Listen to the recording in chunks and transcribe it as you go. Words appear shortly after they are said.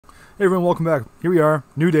Hey everyone, welcome back. Here we are,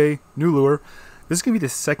 new day, new lure. This is going to be the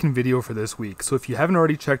second video for this week, so if you haven't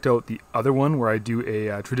already checked out the other one where I do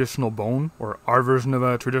a traditional bone, or our version of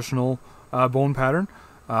a traditional bone pattern,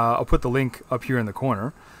 I'll put the link up here in the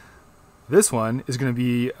corner. This one is going to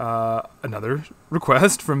be another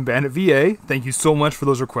request from Bandit VA. Thank you so much for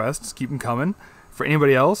those requests, keep them coming. For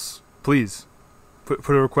anybody else, please put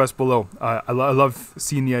a request below. I love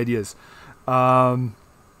seeing the ideas. Jerkbait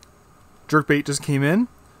just came in,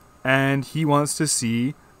 and he wants to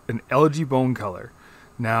see an Elegy Bone color.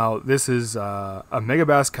 Now, this is a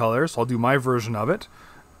MegaBass color, so I'll do my version of it.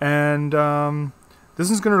 And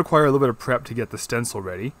this is going to require a little bit of prep to get the stencil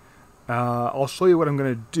ready. I'll show you what I'm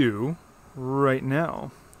going to do right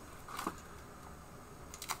now.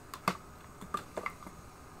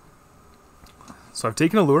 So I've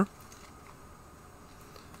taken a lure,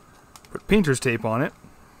 put painter's tape on it,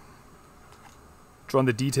 drawn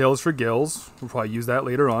the details for gills. We'll probably use that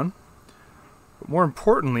later on. But more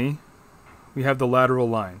importantly, we have the lateral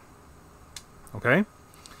line. Okay?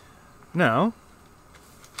 Now,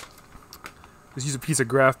 just use a piece of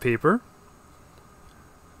graph paper.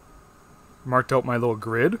 Marked out my little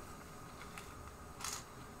grid.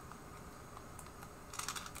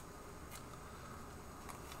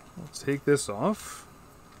 Let's take this off.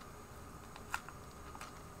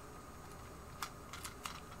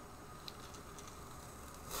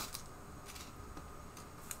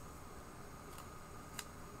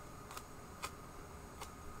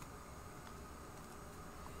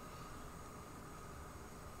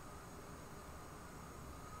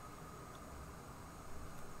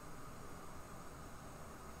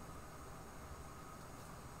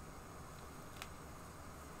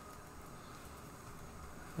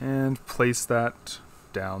 And place that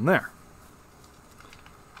down there.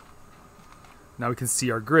 Now we can see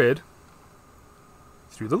our grid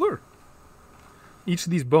through the lure. Each of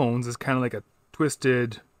these bones is kind of like a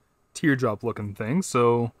twisted teardrop looking thing,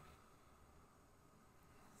 so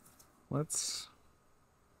let's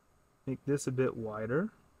make this a bit wider.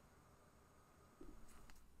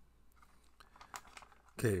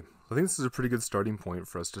 Okay, I think this is a pretty good starting point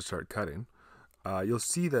for us to start cutting. You'll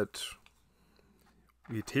see that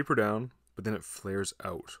we taper down, but then it flares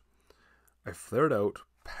out. I flare it out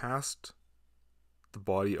past the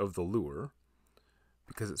body of the lure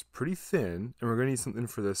because it's pretty thin, and we're going to need something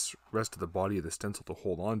for this rest of the body of the stencil to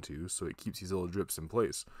hold on to so it keeps these little drips in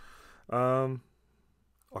place. I'll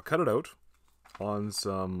cut it out on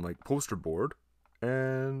some like poster board,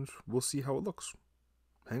 and we'll see how it looks.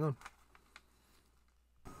 Hang on.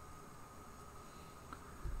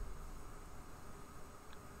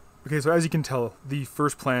 Okay, so as you can tell, the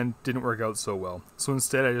first plan didn't work out so well. So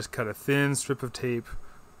instead I just cut a thin strip of tape,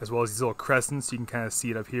 as well as these little crescents, you can kind of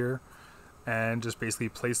see it up here, and just basically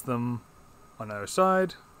place them on either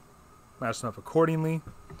side, match them up accordingly,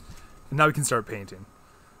 and now we can start painting.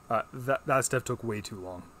 That step took way too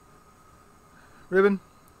long. Ribbon,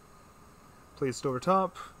 placed over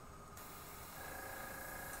top.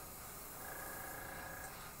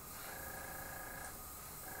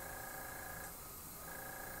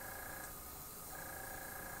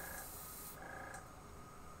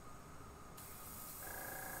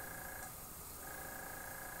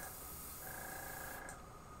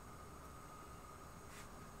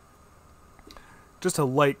 Just a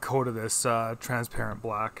light coat of this transparent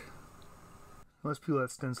black. Let's peel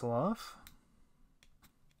that stencil off.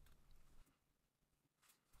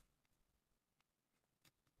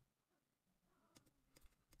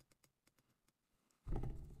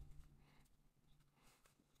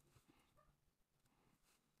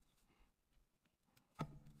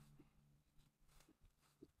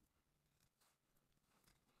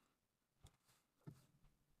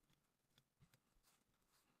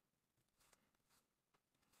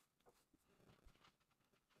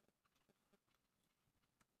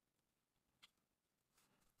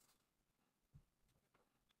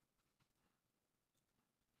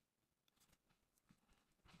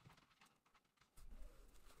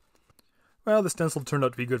 Well, the stencil turned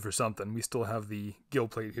out to be good for something. We still have the gill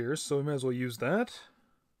plate here, so we might as well use that.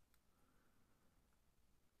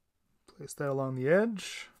 Place that along the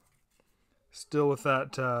edge. Still with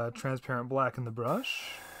that transparent black in the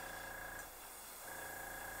brush.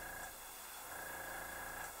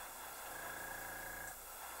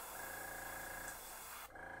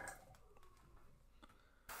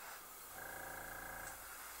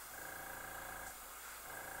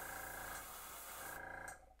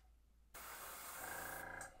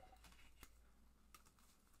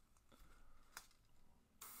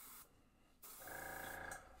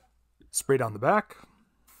 Spray down the back.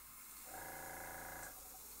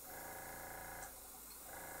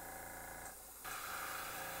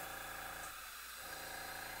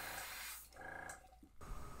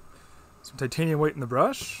 Some titanium white in the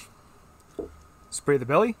brush. Spray the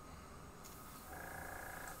belly.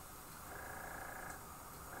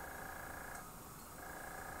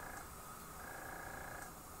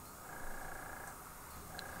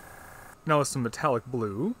 Now with some metallic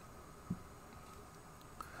blue.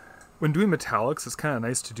 When doing metallics, it's kind of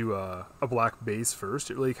nice to do a black base first.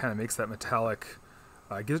 It really kind of makes that metallic,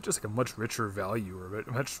 gives it just like a much richer value, or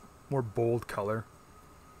a much more bold color.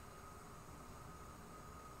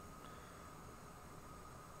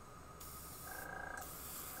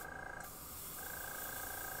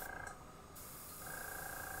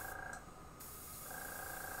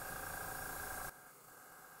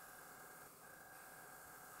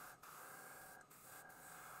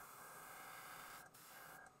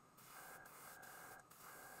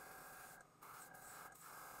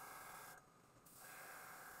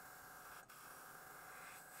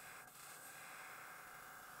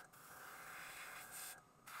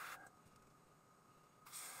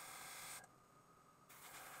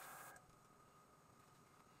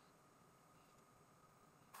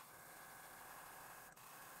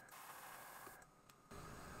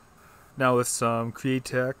 Now with some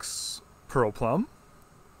Createx Pearl Plum.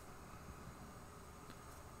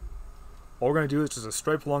 All we're going to do is just a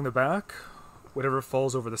stripe along the back. Whatever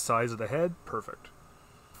falls over the sides of the head, perfect.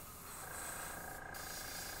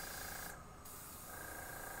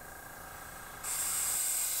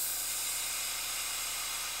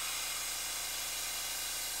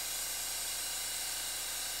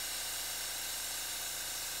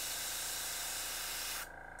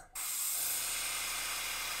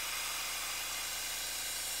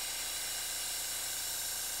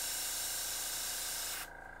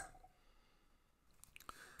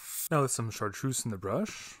 Now with some chartreuse in the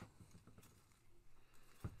brush.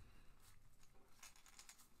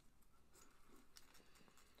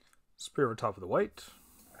 Spray over top of the white.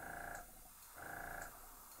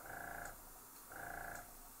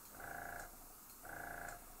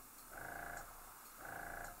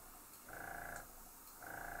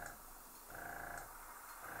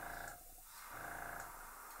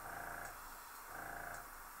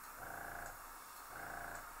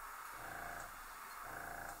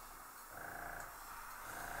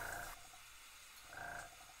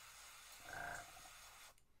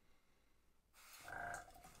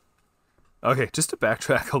 Okay, just to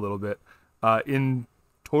backtrack a little bit, in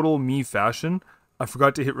total me fashion, I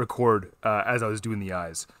forgot to hit record as I was doing the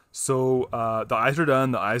eyes. So the eyes are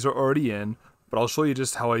done, the eyes are already in, but I'll show you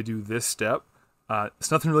just how I do this step. It's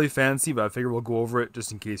nothing really fancy, but I figure we'll go over it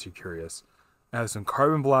just in case you're curious. I have some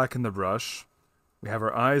carbon black in the brush. We have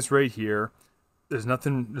our eyes right here. There's no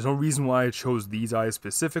reason why I chose these eyes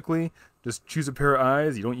specifically. Just choose a pair of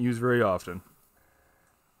eyes you don't use very often.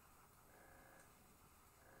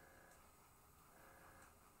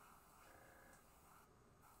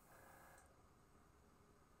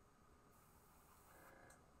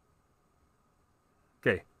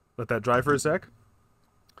 Okay, let that dry for a sec.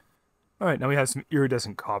 Alright, now we have some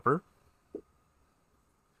iridescent copper.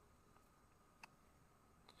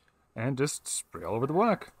 And just spray all over the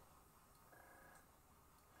black.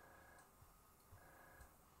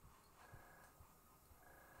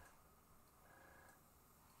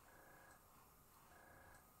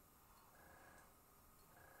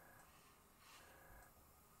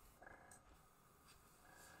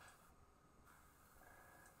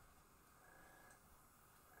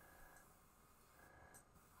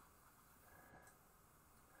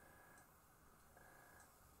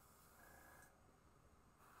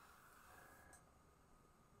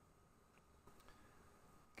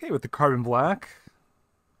 Okay, with the carbon black,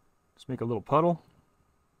 just make a little puddle.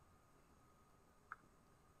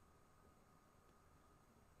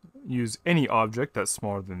 Use any object that's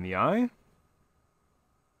smaller than the eye.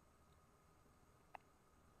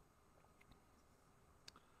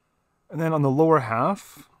 And then on the lower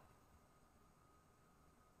half,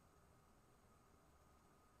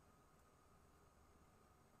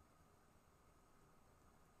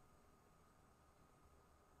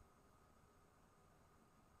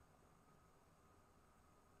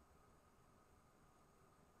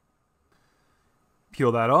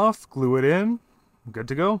 peel that off, glue it in, good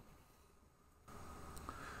to go.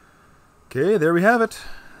 Okay, there we have it.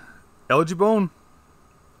 Elegy Bone.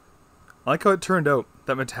 I like how it turned out.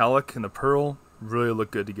 That metallic and the pearl really look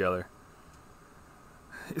good together.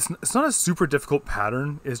 It's not a super difficult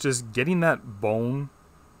pattern. It's just getting that bone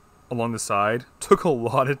along the side took a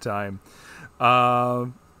lot of time.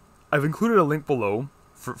 I've included a link below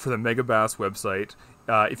for the MegaBass website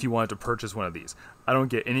if you wanted to purchase one of these. I don't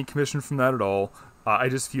get any commission from that at all. I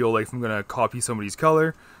just feel like if I'm going to copy somebody's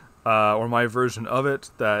color, or my version of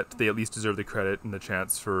it, that they at least deserve the credit and the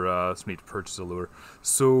chance for somebody to purchase a lure.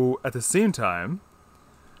 So at the same time,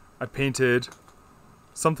 I painted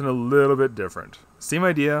something a little bit different. Same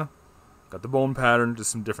idea, got the bone pattern,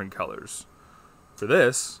 just some different colors. For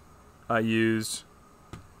this, I used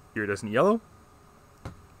iridescent yellow,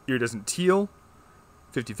 iridescent teal,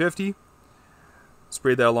 50-50,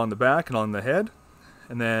 sprayed that along the back and along the head,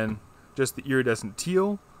 and then just the iridescent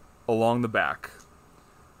teal along the back.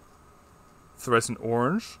 Fluorescent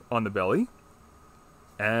orange on the belly,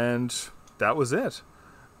 and that was it.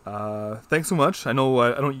 Thanks so much. I know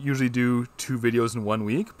I don't usually do 2 videos in 1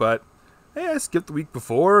 week, but hey, I skipped the week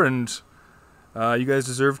before, and you guys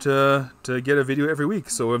deserve to get a video every week,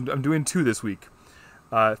 so I'm doing 2 this week.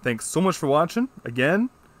 Thanks so much for watching. Again,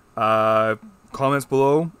 comments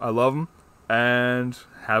below, I love them, and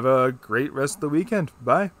have a great rest of the weekend.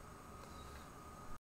 Bye.